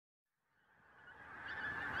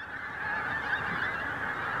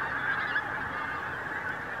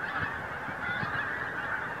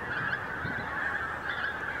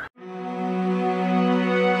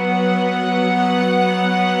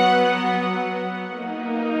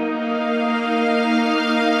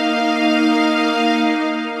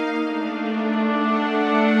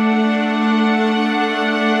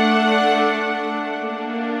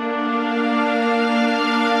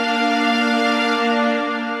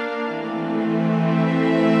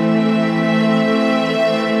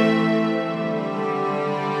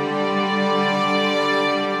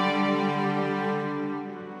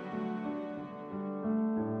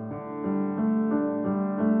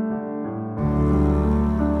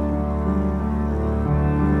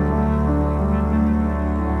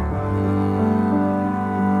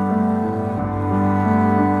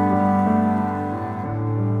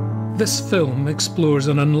This film explores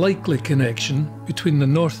an unlikely connection between the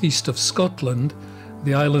northeast of Scotland,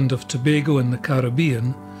 the island of Tobago in the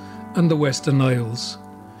Caribbean, and the Western Isles.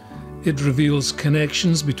 It reveals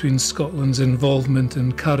connections between Scotland's involvement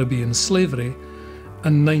in Caribbean slavery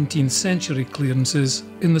and 19th century clearances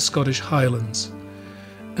in the Scottish Highlands.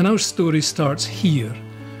 And our story starts here,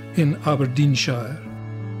 in Aberdeenshire.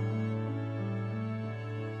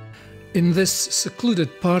 In this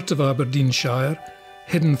secluded part of Aberdeenshire,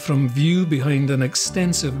 hidden from view behind an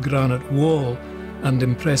extensive granite wall and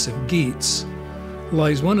impressive gates,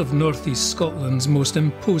 lies one of North East Scotland's most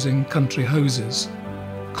imposing country houses,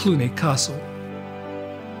 Cluny Castle.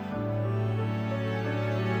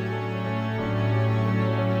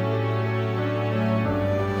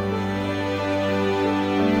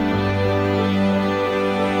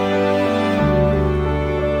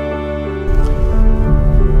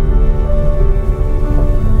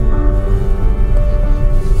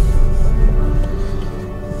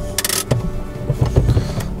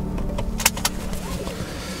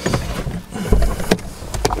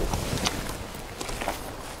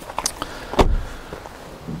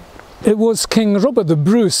 It was King Robert the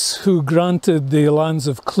Bruce who granted the lands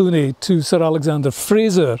of Cluny to Sir Alexander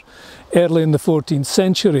Fraser early in the 14th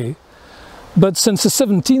century. But since the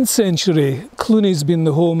 17th century, Cluny's been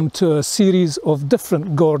the home to a series of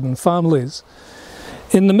different Gordon families.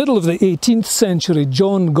 In the middle of the 18th century,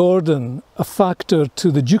 John Gordon, a factor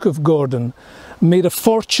to the Duke of Gordon, made a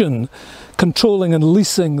fortune controlling and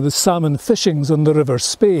leasing the salmon fishings on the River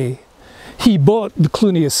Spey. He bought the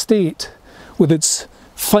Cluny estate with its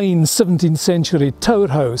fine 17th century tower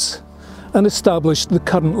house and established the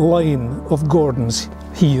current line of Gordons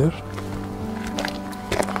here.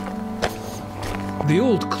 The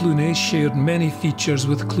old Cluny shared many features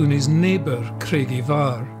with Cluny's neighbour,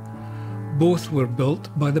 Craigivar. Both were built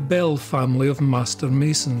by the Bell family of master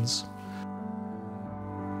masons.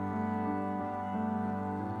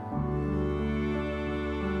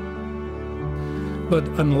 But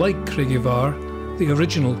unlike Craigivar, the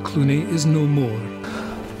original Cluny is no more.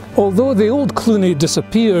 Although the old Cluny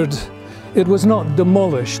disappeared, it was not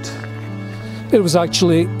demolished. It was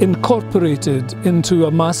actually incorporated into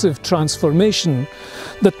a massive transformation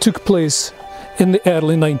that took place in the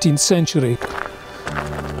early 19th century.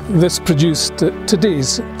 This produced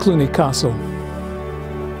today's Cluny Castle.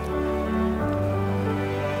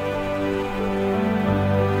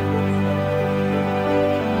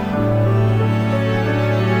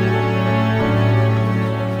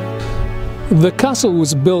 The castle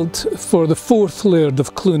was built for the fourth laird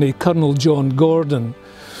of Cluny, Colonel John Gordon.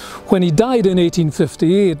 When he died in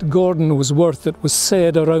 1858, Gordon was worth, it was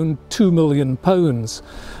said, around £2 million.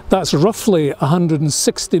 That's roughly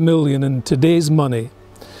 160 million in today's money.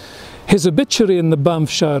 His obituary in the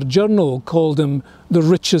Banffshire Journal called him the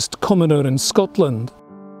richest commoner in Scotland.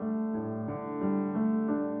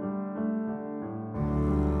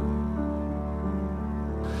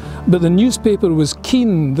 But the newspaper was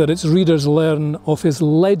keen that its readers learn of his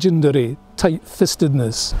legendary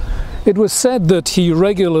tight-fistedness. It was said that he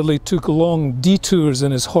regularly took long detours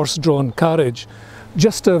in his horse-drawn carriage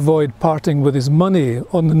just to avoid parting with his money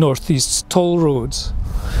on the North East's toll roads.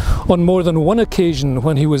 On more than one occasion,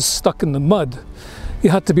 when he was stuck in the mud, he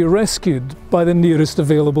had to be rescued by the nearest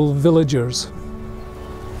available villagers.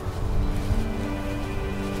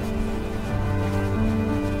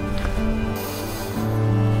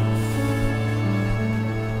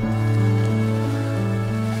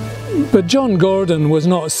 But John Gordon was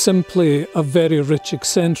not simply a very rich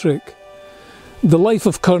eccentric. The life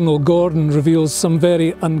of Colonel Gordon reveals some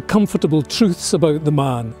very uncomfortable truths about the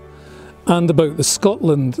man and about the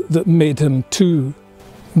Scotland that made him too.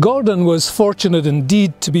 Gordon was fortunate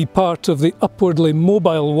indeed to be part of the upwardly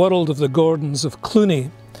mobile world of the Gordons of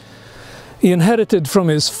Cluny. He inherited from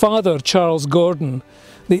his father, Charles Gordon,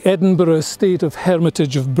 the Edinburgh estate of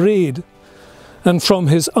Hermitage of Braid, and from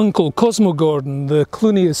his uncle Cosmo Gordon, the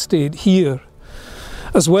Cluny estate here,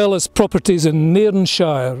 as well as properties in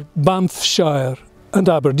Nairnshire, Banffshire and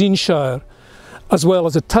Aberdeenshire, as well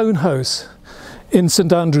as a townhouse in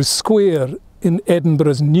St Andrew's Square in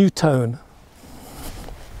Edinburgh's New Town.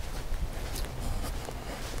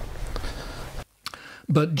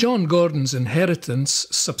 But John Gordon's inheritance,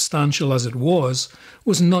 substantial as it was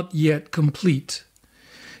not yet complete.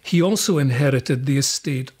 He also inherited the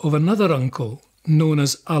estate of another uncle, known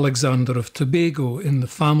as Alexander of Tobago in the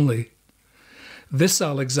family. This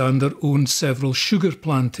Alexander owned several sugar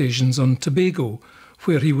plantations on Tobago,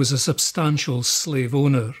 where he was a substantial slave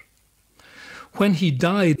owner. When he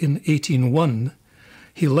died in 1801,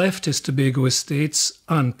 he left his Tobago estates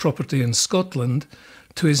and property in Scotland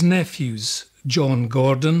to his nephews, John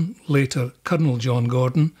Gordon, later Colonel John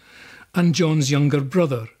Gordon, and John's younger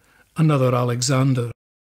brother, another Alexander.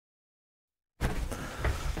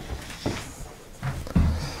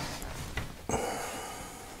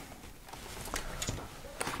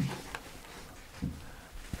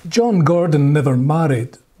 John Gordon never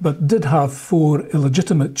married, but did have 4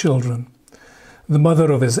 illegitimate children. The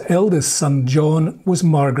mother of his eldest son John was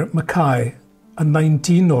Margaret Mackay, a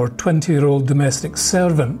 19 or 20-year-old domestic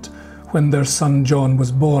servant when their son John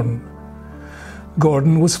was born.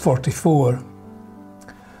 Gordon was 44.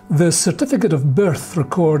 The certificate of birth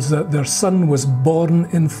records that their son was born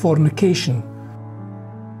in fornication.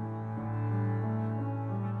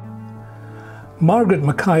 Margaret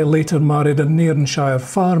Mackay later married a Nairnshire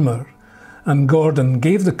farmer, and Gordon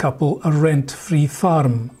gave the couple a rent-free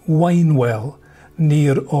farm, Winewell,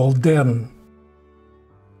 near Aldern.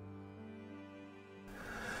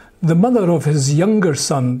 The mother of his younger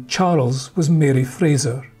son, Charles, was Mary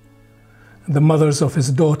Fraser. The mothers of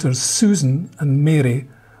his daughters, Susan and Mary,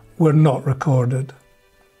 were not recorded.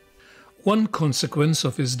 One consequence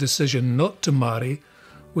of his decision not to marry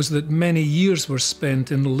was that many years were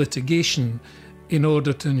spent in litigation in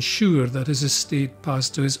order to ensure that his estate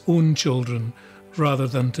passed to his own children rather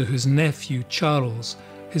than to his nephew Charles,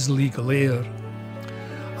 his legal heir.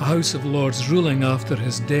 A House of Lords ruling after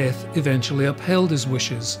his death eventually upheld his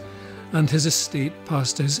wishes, and his estate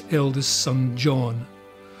passed to his eldest son John.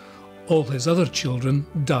 All his other children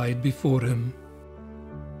died before him.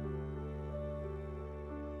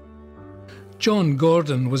 John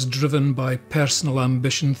Gordon was driven by personal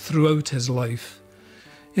ambition throughout his life.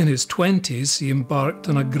 In his 20s, he embarked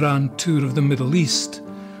on a grand tour of the Middle East,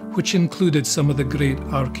 which included some of the great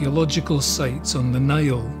archaeological sites on the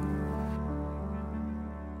Nile.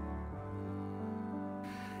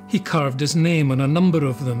 He carved his name on a number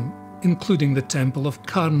of them, including the Temple of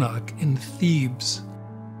Karnak in Thebes.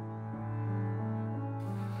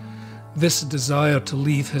 This desire to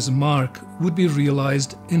leave his mark would be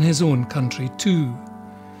realised in his own country too.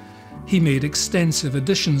 He made extensive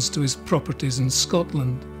additions to his properties in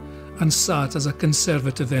Scotland and sat as a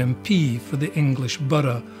Conservative MP for the English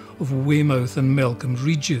Barra of Weymouth and Melcombe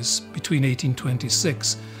Regis between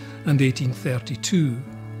 1826 and 1832.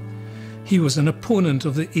 He was an opponent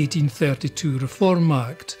of the 1832 Reform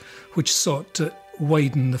Act, which sought to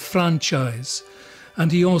widen the franchise,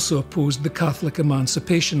 and he also opposed the Catholic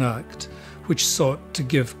Emancipation Act, which sought to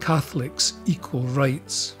give Catholics equal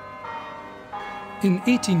rights. In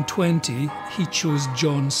 1820, he chose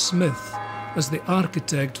John Smith as the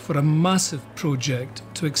architect for a massive project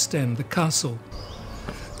to extend the castle.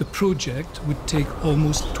 The project would take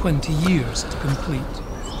almost 20 years to complete.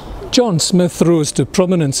 John Smith rose to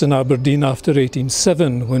prominence in Aberdeen after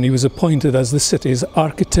 1807 when he was appointed as the city's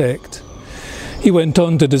architect. He went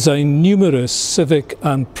on to design numerous civic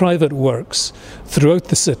and private works throughout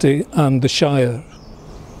the city and the Shire.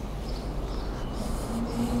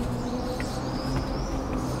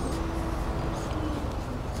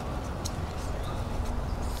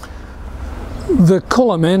 The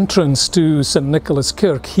column entrance to St Nicholas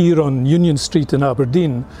Kirk here on Union Street in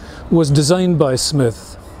Aberdeen was designed by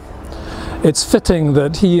Smith. It's fitting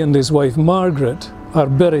that he and his wife Margaret are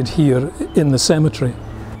buried here in the cemetery.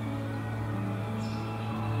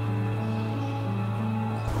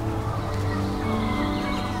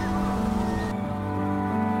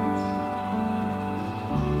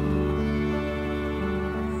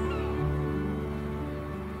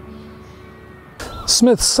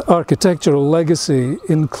 Smith's architectural legacy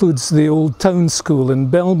includes the Old Town School in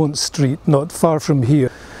Belmont Street, not far from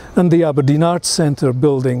here, and the Aberdeen Arts Centre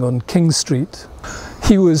building on King Street.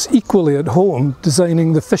 He was equally at home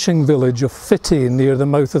designing the fishing village of Fitty near the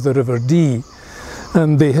mouth of the River Dee,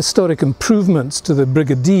 and the historic improvements to the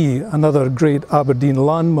Brigade, another great Aberdeen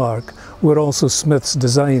landmark, were also Smith's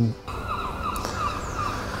design.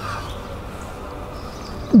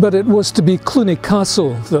 But it was to be Cluny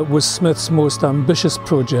Castle that was Smith's most ambitious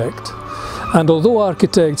project, and although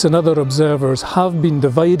architects and other observers have been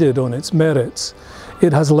divided on its merits,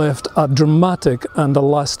 it has left a dramatic and a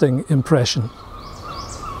lasting impression.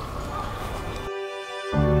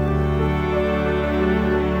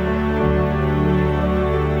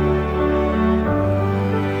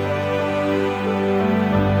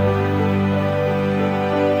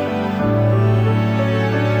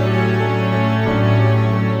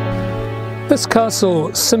 This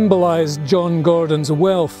castle symbolised John Gordon's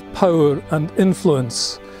wealth, power and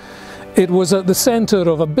influence. It was at the centre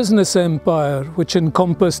of a business empire which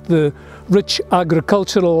encompassed the rich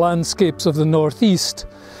agricultural landscapes of the northeast,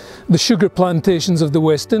 the sugar plantations of the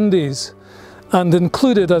West Indies, and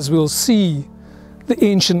included, as we'll see, the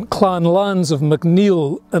ancient clan lands of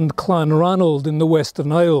MacNeil and Clanranald in the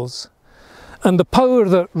Western Isles, and the power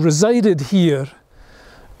that resided here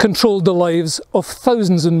controlled the lives of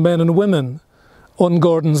thousands of men and women on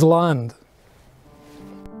Gordon's land.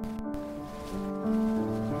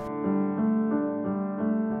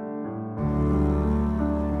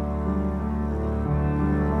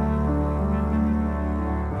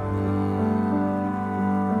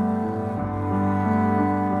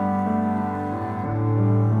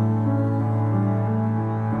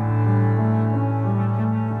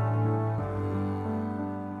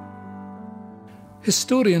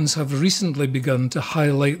 Historians have recently begun to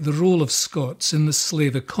highlight the role of Scots in the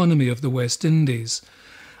slave economy of the West Indies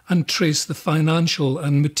and trace the financial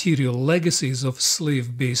and material legacies of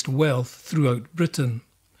slave-based wealth throughout Britain.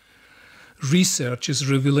 Research is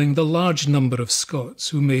revealing the large number of Scots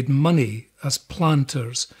who made money as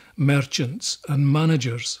planters, merchants and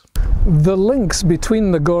managers. The links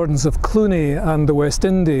between the Gordons of Cluny and the West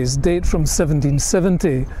Indies date from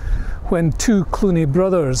 1770, when two Cluny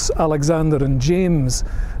brothers, Alexander and James,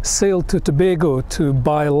 sailed to Tobago to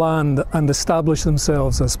buy land and establish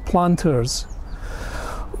themselves as planters.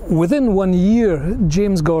 Within 1 year,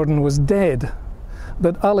 James Gordon was dead,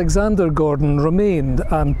 but Alexander Gordon remained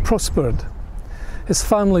and prospered. His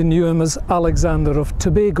family knew him as Alexander of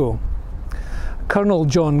Tobago. Colonel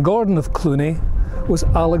John Gordon of Cluny was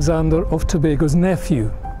Alexander of Tobago's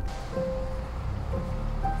nephew.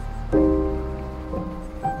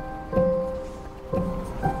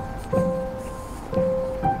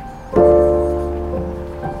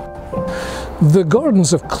 The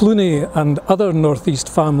Gordons of Cluny and other northeast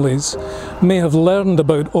families may have learned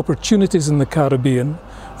about opportunities in the Caribbean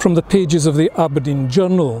from the pages of the Aberdeen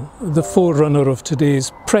Journal, the forerunner of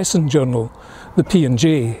today's Preston Journal, the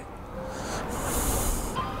P&J.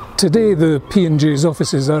 Today the P&J's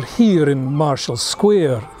offices are here in Marshall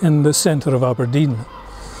Square in the centre of Aberdeen.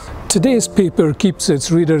 Today's paper keeps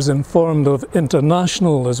its readers informed of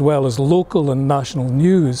international as well as local and national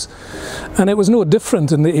news, and it was no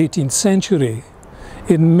different in the 18th century.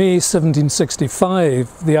 In May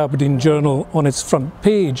 1765, the Aberdeen Journal on its front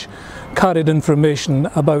page carried information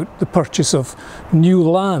about the purchase of new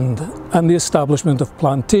land and the establishment of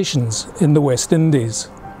plantations in the West Indies.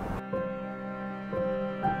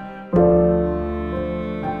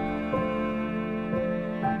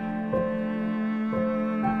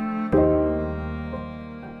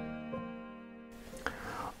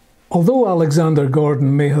 Although Alexander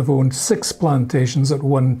Gordon may have owned 6 plantations at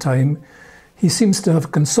one time, he seems to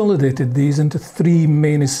have consolidated these into 3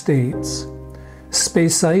 main estates: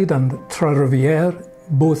 Speyside and Trois-Rivières,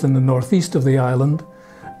 both in the northeast of the island,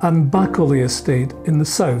 and Bacoley Estate in the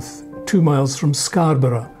south, 2 miles from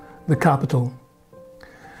Scarborough, the capital.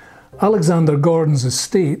 Alexander Gordon's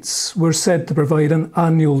estates were said to provide an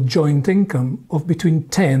annual joint income of between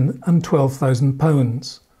 £10,000 and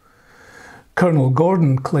 £12,000. Colonel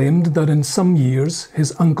Gordon claimed that in some years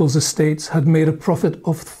his uncle's estates had made a profit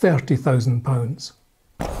of £30,000.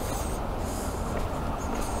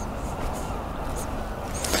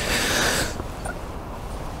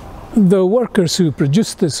 The workers who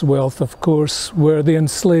produced this wealth, of course, were the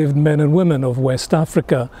enslaved men and women of West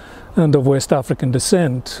Africa and of West African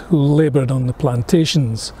descent who laboured on the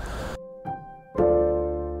plantations.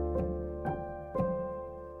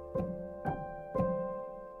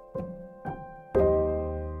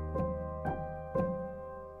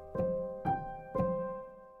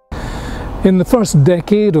 In the first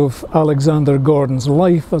decade of Alexander Gordon's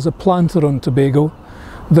life as a planter on Tobago,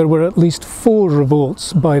 there were at least 4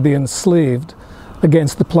 revolts by the enslaved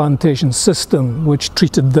against the plantation system, which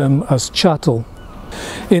treated them as chattel.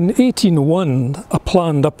 In 1801, a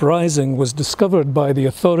planned uprising was discovered by the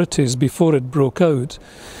authorities before it broke out,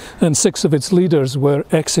 and 6 of its leaders were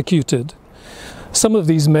executed. Some of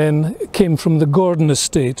these men came from the Gordon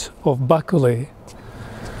estate of Bacoley.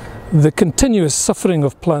 The continuous suffering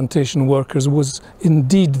of plantation workers was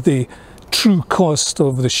indeed the true cost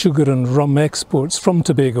of the sugar and rum exports from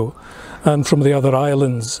Tobago and from the other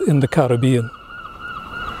islands in the Caribbean.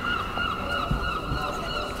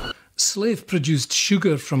 Slave-produced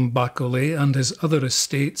sugar from Bacoley and his other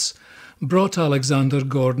estates brought Alexander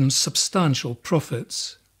Gordon substantial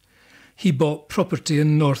profits. He bought property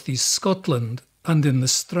in northeast Scotland and in the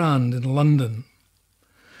Strand in London.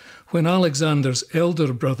 When Alexander's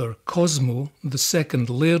elder brother Cosmo, the second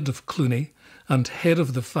Laird of Cluny and head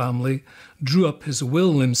of the family, drew up his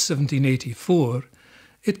will in 1784,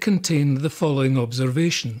 it contained the following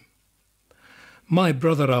observation: "My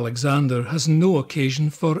brother Alexander has no occasion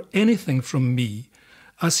for anything from me,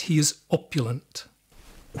 as he is opulent."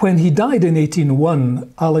 When he died in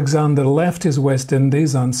 1801, Alexander left his West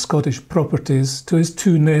Indies and Scottish properties to his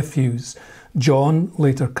two nephews, John,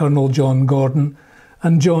 later Colonel John Gordon,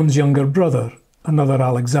 and John's younger brother, another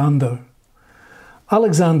Alexander.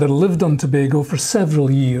 Alexander lived on Tobago for several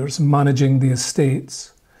years, managing the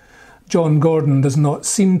estates. John Gordon does not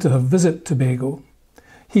seem to have visited Tobago.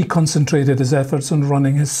 He concentrated his efforts on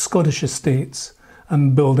running his Scottish estates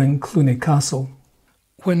and building Cluny Castle.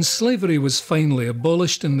 When slavery was finally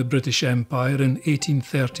abolished in the British Empire in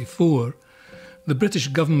 1834, the British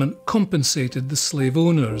government compensated the slave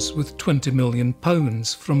owners with £20 million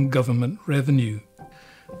from government revenue.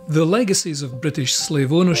 The Legacies of British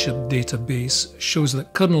Slave Ownership database shows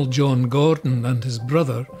that Colonel John Gordon and his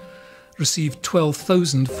brother received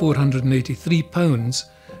 £12,483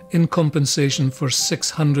 in compensation for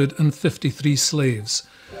 653 slaves,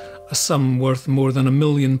 a sum worth more than £1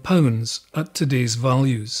 million at today's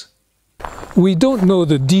values. We don't know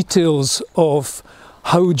the details of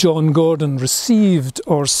how John Gordon received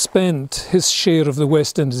or spent his share of the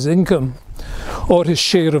West Indies income, or his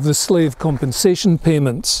share of the slave compensation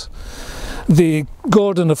payments. The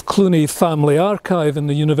Gordon of Cluny family archive in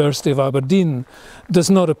the University of Aberdeen does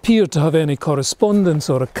not appear to have any correspondence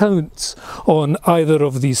or accounts on either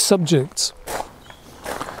of these subjects.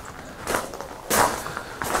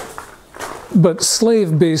 But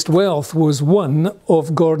slave-based wealth was one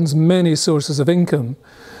of Gordon's many sources of income,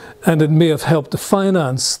 and it may have helped to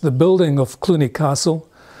finance the building of Cluny Castle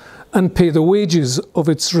and pay the wages of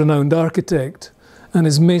its renowned architect and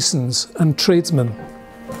his masons and tradesmen.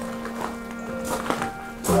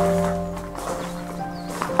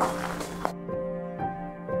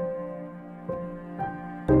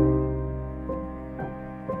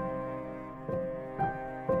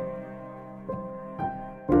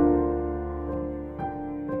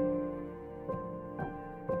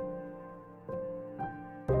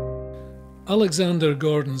 Alexander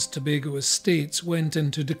Gordon's Tobago estates went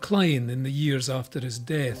into decline in the years after his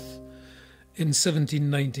death. In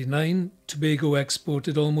 1799, Tobago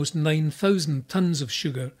exported almost 9,000 tonnes of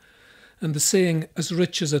sugar, and the saying, "as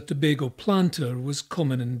rich as a Tobago planter," was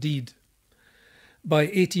common indeed.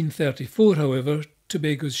 By 1834, however,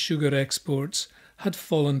 Tobago's sugar exports had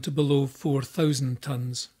fallen to below 4,000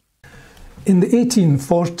 tonnes. In the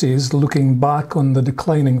 1840s, looking back on the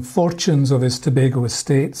declining fortunes of his Tobago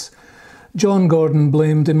estates, John Gordon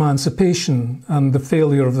blamed emancipation and the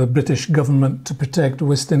failure of the British government to protect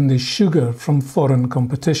West Indies sugar from foreign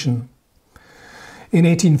competition. In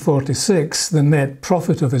 1846, the net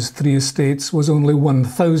profit of his three estates was only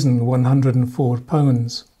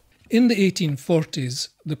 £1,104. In the 1840s,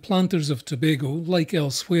 the planters of Tobago, like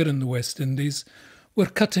elsewhere in the West Indies, were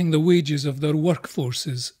cutting the wages of their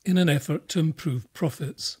workforces in an effort to improve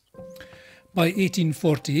profits. By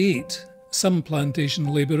 1848, some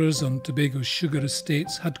plantation labourers on Tobago's sugar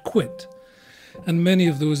estates had quit, and many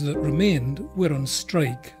of those that remained were on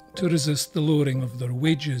strike to resist the lowering of their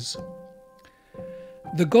wages.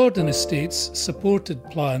 The Gordon estates supported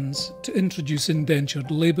plans to introduce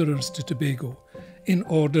indentured labourers to Tobago in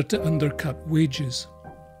order to undercut wages.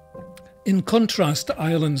 In contrast to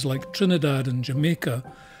islands like Trinidad and Jamaica,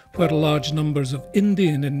 where large numbers of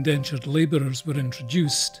Indian indentured labourers were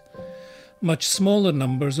introduced, much smaller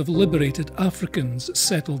numbers of liberated Africans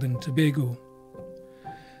settled in Tobago.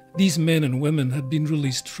 These men and women had been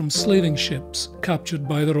released from slaving ships captured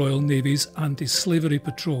by the Royal Navy's anti-slavery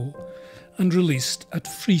patrol and released at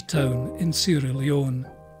Freetown in Sierra Leone.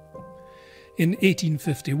 In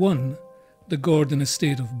 1851, the Gordon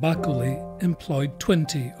estate of Bacoley employed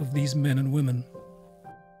 20 of these men and women.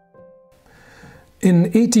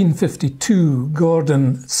 In 1852,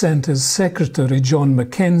 Gordon sent his secretary John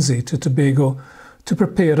Mackenzie to Tobago to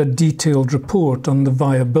prepare a detailed report on the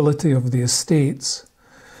viability of the estates.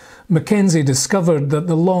 Mackenzie discovered that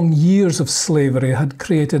the long years of slavery had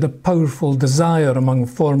created a powerful desire among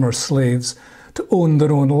former slaves to own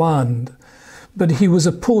their own land, but he was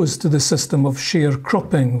opposed to the system of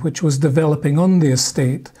sharecropping which was developing on the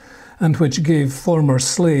estate and which gave former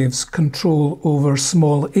slaves control over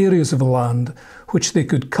small areas of land which they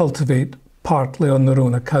could cultivate partly on their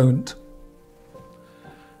own account.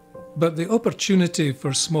 But the opportunity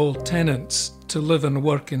for small tenants to live and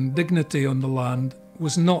work in dignity on the land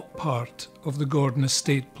was not part of the Gordon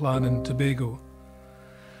estate plan in Tobago.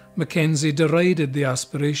 Mackenzie derided the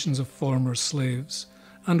aspirations of former slaves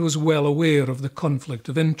and was well aware of the conflict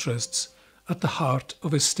of interests at the heart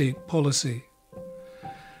of estate policy.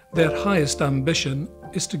 Their highest ambition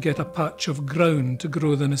is to get a patch of ground to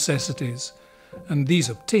grow the necessities, and these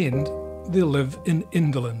obtained, they live in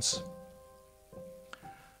indolence.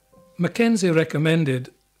 Mackenzie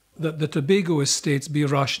recommended that the Tobago estates be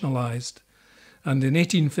rationalised, and in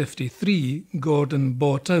 1853 Gordon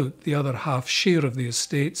bought out the other half share of the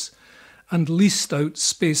estates and leased out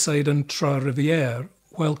Speyside and Trois-Rivières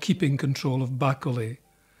while keeping control of Bacolay.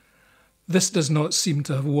 This does not seem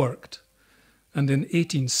to have worked, and in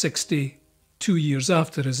 1860, 2 years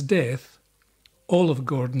after his death, all of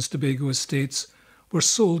Gordon's Tobago estates were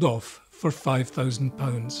sold off for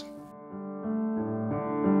 £5,000.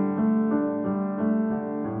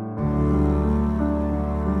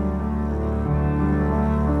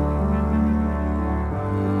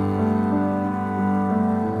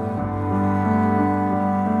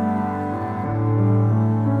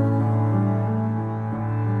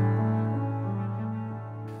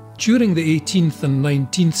 During the 18th and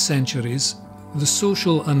 19th centuries, the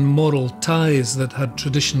social and moral ties that had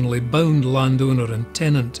traditionally bound landowner and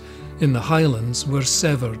tenant in the Highlands were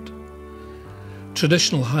severed.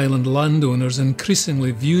 Traditional Highland landowners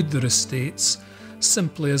increasingly viewed their estates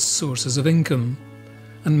simply as sources of income,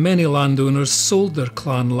 and many landowners sold their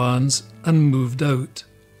clan lands and moved out.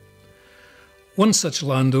 One such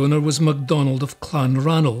landowner was MacDonald of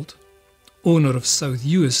Clanranald, owner of South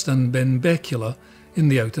Uist and Benbecula in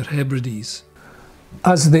the Outer Hebrides.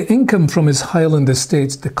 As the income from his Highland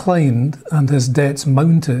estates declined and his debts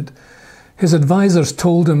mounted, his advisers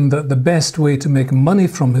told him that the best way to make money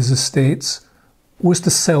from his estates was to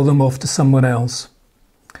sell them off to someone else.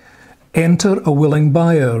 Enter a willing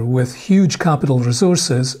buyer with huge capital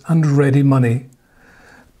resources and ready money,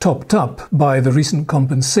 topped up by the recent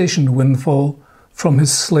compensation windfall from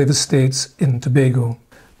his slave estates in Tobago.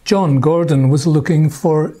 John Gordon was looking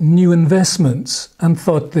for new investments and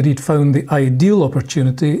thought that he'd found the ideal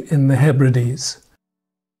opportunity in the Hebrides.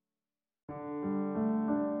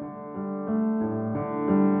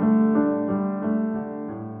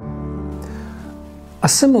 A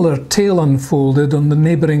similar tale unfolded on the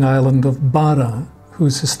neighbouring island of Barra,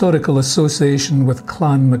 whose historical association with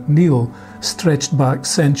Clan MacNeil stretched back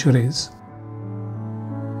centuries.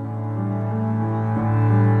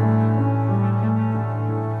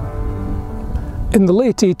 In the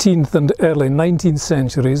late 18th and early 19th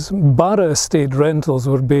centuries, Barra estate rentals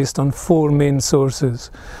were based on four main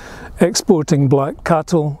sources: exporting black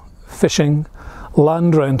cattle, fishing,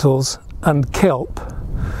 land rentals and kelp.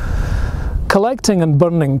 Collecting and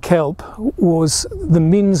burning kelp was the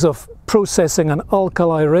means of processing an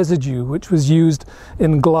alkali residue which was used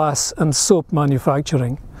in glass and soap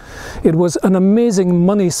manufacturing. It was an amazing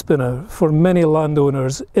money spinner for many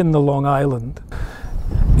landowners in the Long Island.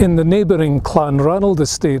 In the neighbouring Clanranald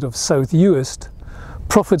estate of South Uist,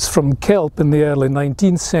 profits from kelp in the early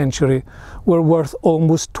 19th century were worth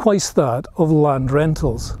almost twice that of land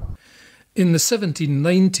rentals. In the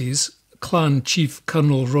 1790s, Clan Chief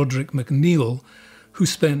Colonel Roderick MacNeil, who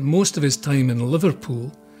spent most of his time in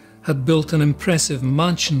Liverpool, had built an impressive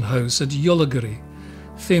mansion house at Yollagary,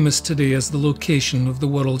 famous today as the location of the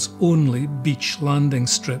world's only beach landing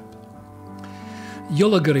strip.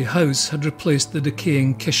 Yollagary House had replaced the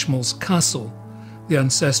decaying Kishmal's Castle, the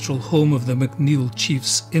ancestral home of the MacNeil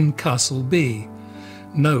chiefs in Castle Bay,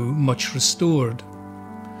 now much restored.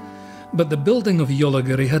 But the building of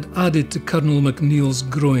Yollagary had added to Colonel MacNeil's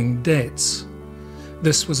growing debts.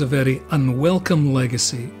 This was a very unwelcome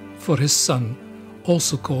legacy for his son,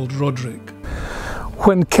 also called Roderick.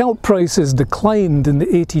 When kelp prices declined in the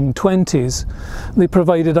 1820s, they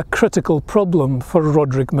provided a critical problem for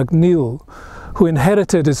Roderick MacNeil, who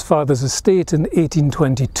inherited his father's estate in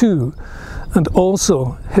 1822 and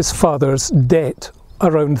also his father's debt,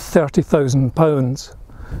 around £30,000.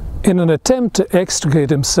 In an attempt to extricate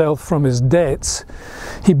himself from his debts,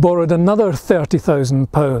 he borrowed another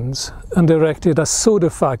 £30,000 and erected a soda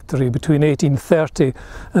factory between 1830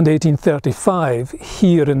 and 1835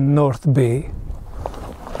 here in North Bay.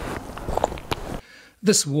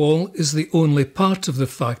 This wall is the only part of the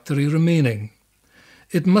factory remaining.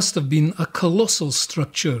 It must have been a colossal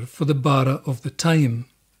structure for the Barra of the time.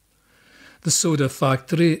 The soda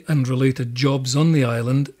factory and related jobs on the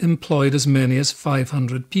island employed as many as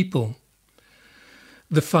 500 people.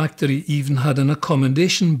 The factory even had an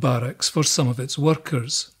accommodation barracks for some of its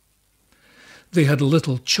workers. They had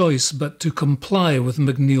little choice but to comply with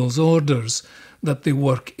MacNeil's orders that they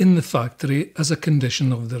work in the factory as a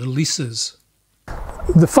condition of their leases.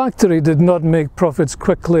 The factory did not make profits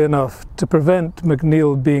quickly enough to prevent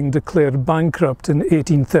MacNeil being declared bankrupt in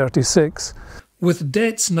 1836. With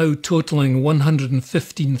debts now totalling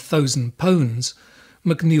 £115,000,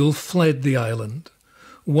 MacNeil fled the island,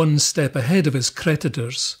 one step ahead of his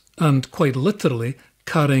creditors and, quite literally,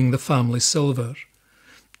 carrying the family silver.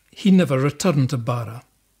 He never returned to Barra.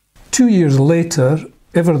 2 years later,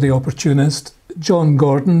 ever the opportunist, John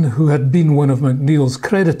Gordon, who had been one of McNeill's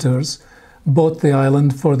creditors, bought the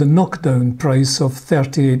island for the knockdown price of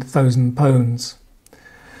 £38,000.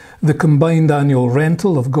 The combined annual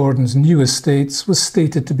rental of Gordon's new estates was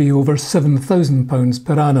stated to be over £7,000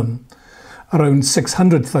 per annum, around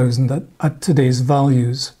 £600,000 at today's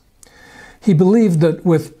values. He believed that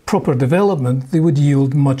with proper development they would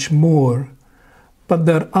yield much more, but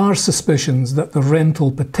there are suspicions that the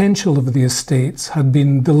rental potential of the estates had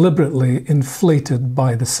been deliberately inflated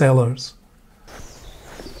by the sellers.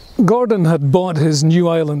 Gordon had bought his new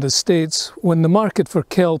island estates when the market for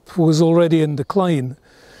kelp was already in decline,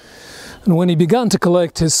 and when he began to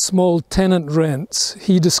collect his small tenant rents,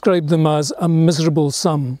 he described them as a miserable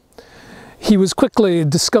sum. He was quickly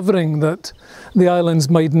discovering that the islands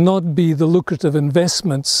might not be the lucrative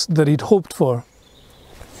investments that he'd hoped for.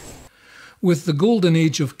 With the golden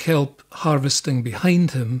age of kelp harvesting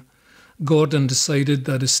behind him, Gordon decided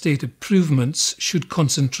that estate improvements should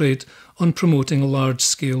concentrate on promoting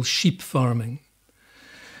large-scale sheep farming.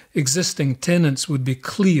 Existing tenants would be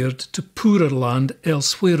cleared to poorer land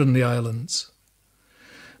elsewhere in the islands.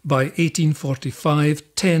 By 1845,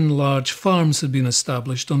 10 large farms had been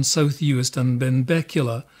established on South Uist and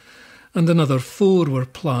Benbecula, and another 4 were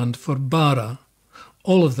planned for Barra,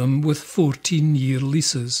 all of them with 14-year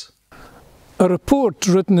leases. A report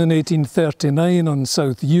written in 1839 on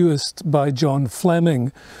South Uist by John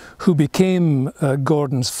Fleming, who became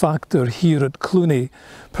Gordon's factor here at Cluny,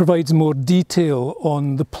 provides more detail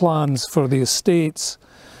on the plans for the estates.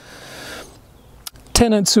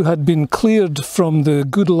 Tenants who had been cleared from the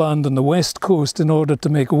good land on the west coast in order to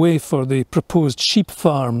make way for the proposed sheep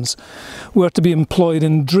farms were to be employed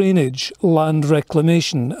in drainage, land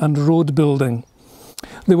reclamation and road building.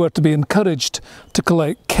 They were to be encouraged to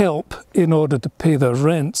collect kelp in order to pay their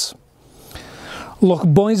rents. Loch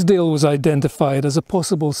Boisdale was identified as a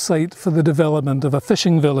possible site for the development of a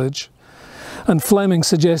fishing village, and Fleming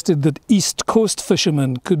suggested that East Coast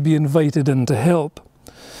fishermen could be invited in to help.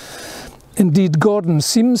 Indeed, Gordon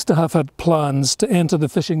seems to have had plans to enter the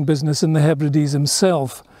fishing business in the Hebrides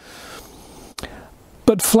himself.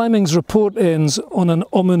 But Fleming's report ends on an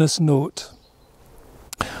ominous note.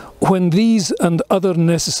 When these and other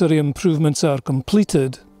necessary improvements are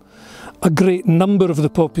completed, a great number of the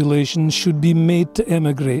population should be made to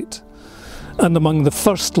emigrate, and among the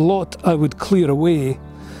first lot I would clear away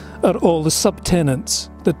are all the subtenants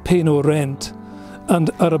that pay no rent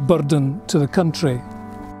and are a burden to the country.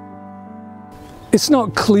 It's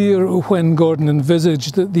not clear when Gordon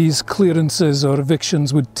envisaged that these clearances or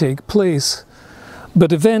evictions would take place,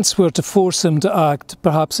 but events were to force him to act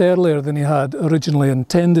perhaps earlier than he had originally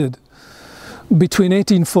intended. Between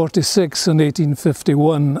 1846 and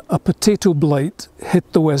 1851, a potato blight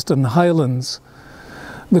hit the Western Highlands.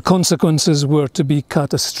 The consequences were to be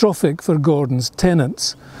catastrophic for Gordon's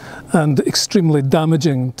tenants and extremely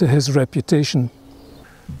damaging to his reputation.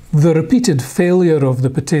 The repeated failure of the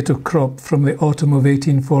potato crop from the autumn of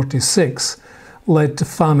 1846 led to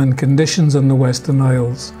famine conditions in the Western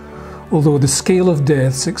Isles, although the scale of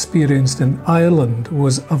deaths experienced in Ireland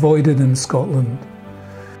was avoided in Scotland.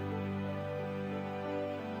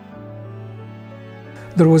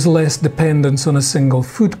 There was less dependence on a single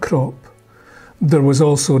food crop. There was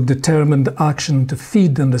also determined action to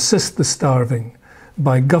feed and assist the starving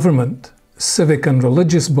by government, civic and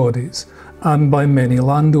religious bodies, and by many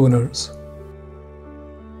landowners.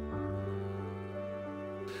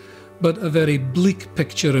 But a very bleak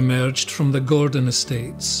picture emerged from the Gordon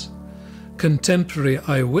estates. Contemporary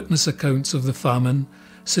eyewitness accounts of the famine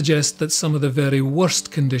suggest that some of the very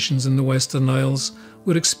worst conditions in the Western Isles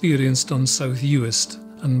were experienced on South Uist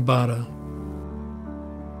and Barra.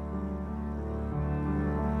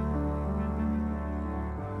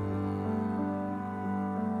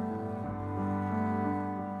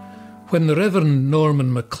 When the Reverend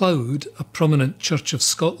Norman MacLeod, a prominent Church of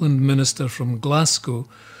Scotland minister from Glasgow,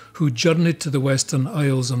 who journeyed to the Western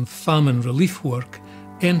Isles on famine relief work,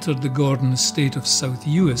 entered the Gordon estate of South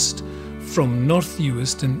Uist from North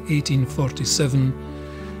Uist in 1847,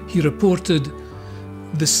 he reported,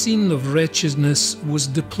 "The scene of wretchedness was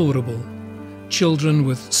deplorable. Children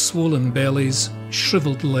with swollen bellies,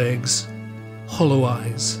 shrivelled legs, hollow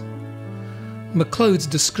eyes." MacLeod's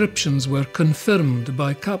descriptions were confirmed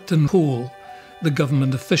by Captain Pole, the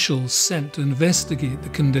government official sent to investigate the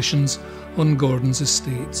conditions on Gordon's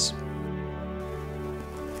estates.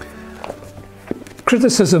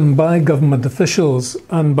 Criticism by government officials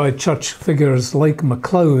and by church figures like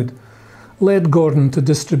MacLeod led Gordon to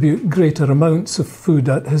distribute greater amounts of food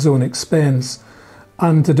at his own expense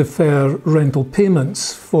and to defer rental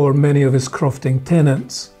payments for many of his crofting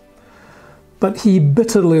tenants. but he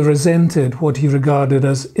bitterly resented what he regarded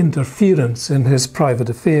as interference in his private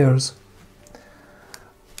affairs.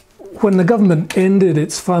 When the government ended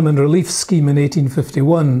its famine relief scheme in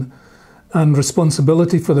 1851 and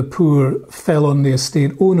responsibility for the poor fell on the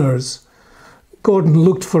estate owners, Gordon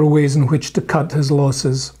looked for ways in which to cut his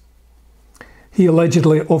losses. He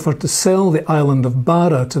allegedly offered to sell the island of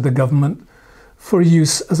Barra to the government for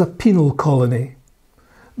use as a penal colony.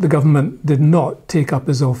 The government did not take up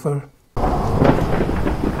his offer.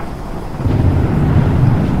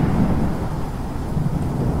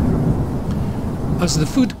 As the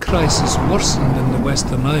food crisis worsened in the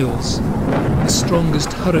Western Isles, the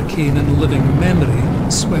strongest hurricane in living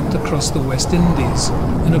memory swept across the West Indies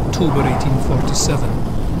in October 1847,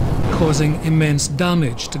 causing immense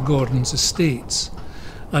damage to Gordon's estates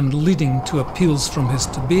and leading to appeals from his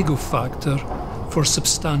Tobago factor for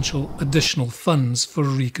substantial additional funds for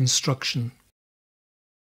reconstruction.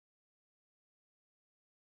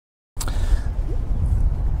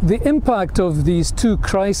 The impact of these two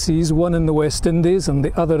crises, one in the West Indies and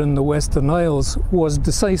the other in the Western Isles, was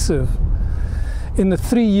decisive. In the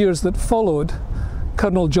 3 years that followed,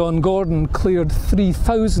 Colonel John Gordon cleared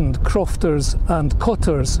 3,000 crofters and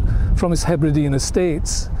cotters from his Hebridean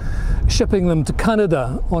estates, shipping them to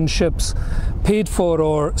Canada on ships paid for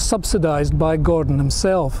or subsidised by Gordon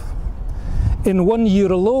himself. In 1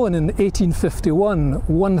 year alone, in 1851,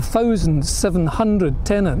 1,700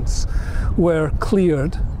 tenants were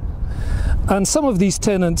cleared. And some of these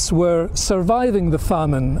tenants were surviving the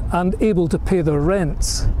famine and able to pay their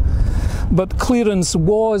rents. But clearance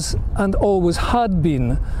was and always had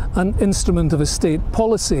been an instrument of estate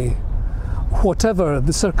policy, whatever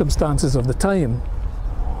the circumstances of the time.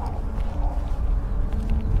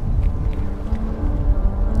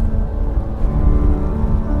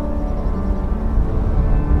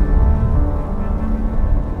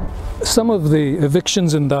 Some of the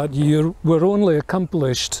evictions in that year were only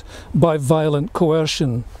accomplished by violent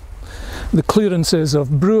coercion. The clearances of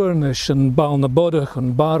Brewernish and Balnabodach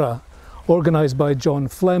and Barra, organised by John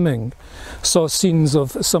Fleming, saw scenes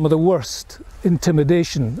of some of the worst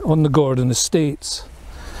intimidation on the Gordon estates.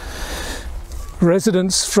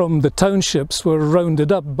 Residents from the townships were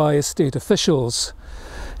rounded up by estate officials,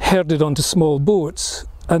 herded onto small boats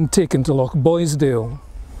and taken to Loch Boisdale.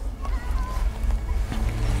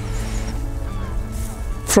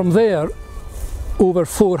 From there, over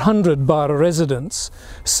 400 Barra residents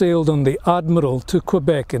sailed on the Admiral to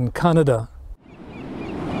Quebec in Canada.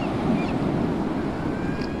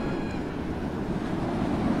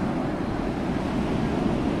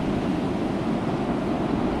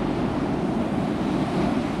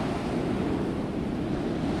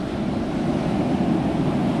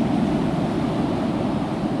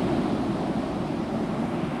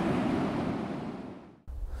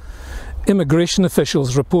 Immigration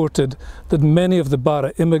officials reported that many of the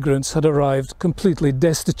Barra immigrants had arrived completely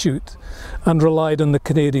destitute and relied on the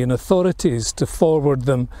Canadian authorities to forward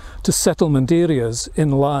them to settlement areas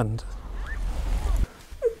inland.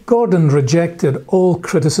 Gordon rejected all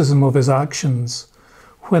criticism of his actions.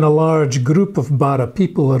 When a large group of Barra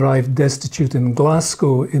people arrived destitute in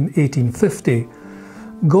Glasgow in 1850,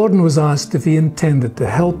 Gordon was asked if he intended to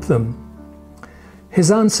help them. His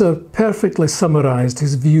answer perfectly summarised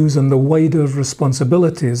his views on the wider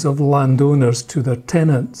responsibilities of landowners to their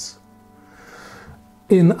tenants.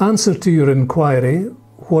 In answer to your inquiry,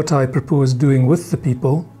 what I propose doing with the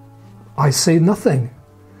people, I say nothing.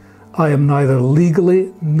 I am neither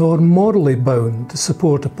legally nor morally bound to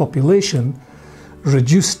support a population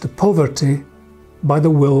reduced to poverty by the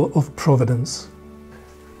will of Providence.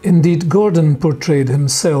 Indeed, Gordon portrayed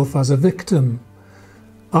himself as a victim.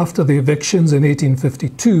 After the evictions in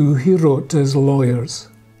 1852, he wrote to his lawyers,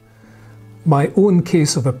 "My own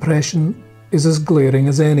case of oppression is as glaring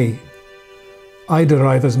as any. I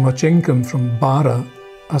derive as much income from Barra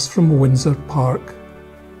as from Windsor Park."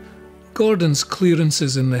 Gordon's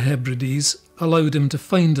clearances in the Hebrides allowed him to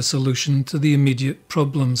find a solution to the immediate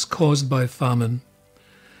problems caused by famine.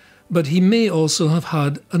 But he may also have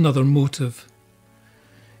had another motive.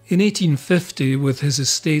 In 1850, with his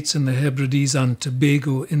estates in the Hebrides and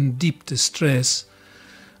Tobago in deep distress,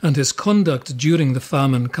 and his conduct during the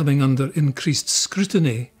famine coming under increased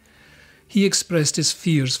scrutiny, he expressed his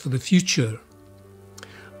fears for the future.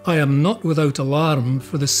 "I am not without alarm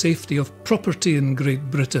for the safety of property in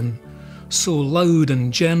Great Britain, so loud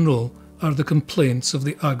and general are the complaints of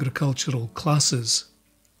the agricultural classes."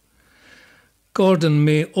 Gordon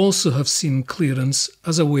may also have seen clearance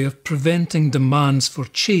as a way of preventing demands for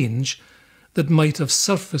change that might have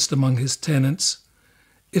surfaced among his tenants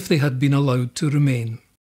if they had been allowed to remain.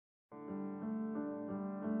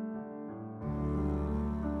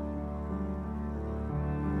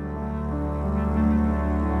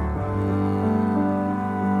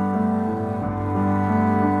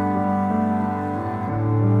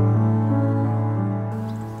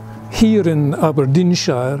 Here in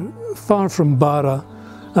Aberdeenshire, far from Barra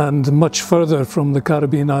and much further from the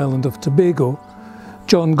Caribbean island of Tobago,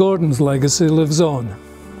 John Gordon's legacy lives on.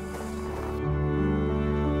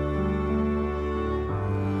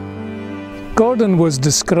 Gordon was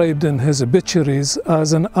described in his obituaries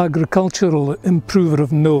as an agricultural improver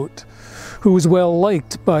of note, who was well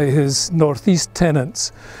liked by his northeast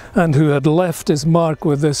tenants and who had left his mark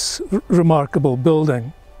with this remarkable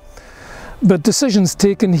building. But decisions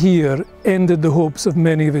taken here ended the hopes of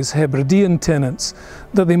many of his Hebridean tenants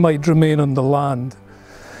that they might remain on the land.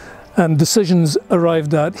 And decisions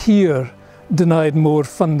arrived at here denied more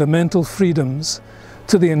fundamental freedoms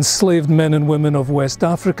to the enslaved men and women of West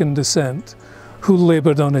African descent who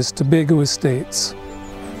laboured on his Tobago estates.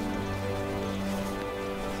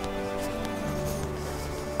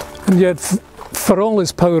 And yet, for all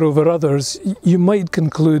his power over others, you might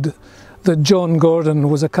conclude that John Gordon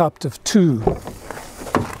was a captive too.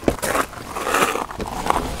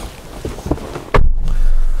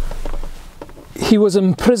 He was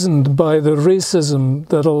imprisoned by the racism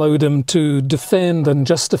that allowed him to defend and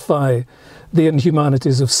justify the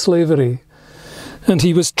inhumanities of slavery. And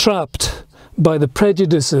he was trapped by the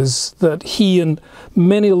prejudices that he and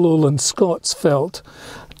many lowland Scots felt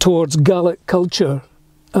towards Gaelic culture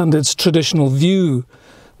and its traditional view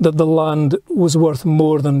that the land was worth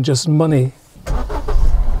more than just money.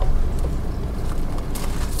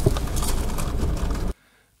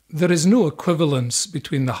 There is no equivalence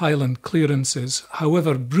between the Highland clearances,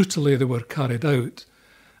 however brutally they were carried out,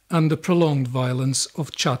 and the prolonged violence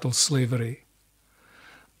of chattel slavery.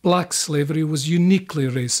 Black slavery was uniquely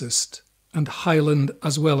racist, and Highland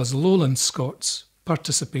as well as Lowland Scots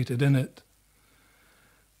participated in it.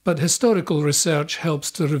 But historical research helps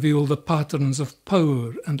to reveal the patterns of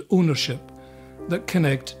power and ownership that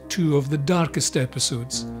connect two of the darkest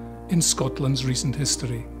episodes in Scotland's recent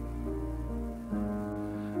history.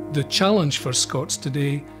 The challenge for Scots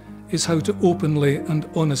today is how to openly and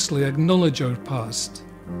honestly acknowledge our past,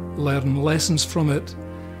 learn lessons from it,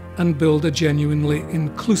 and build a genuinely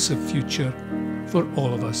inclusive future for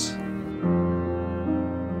all of us.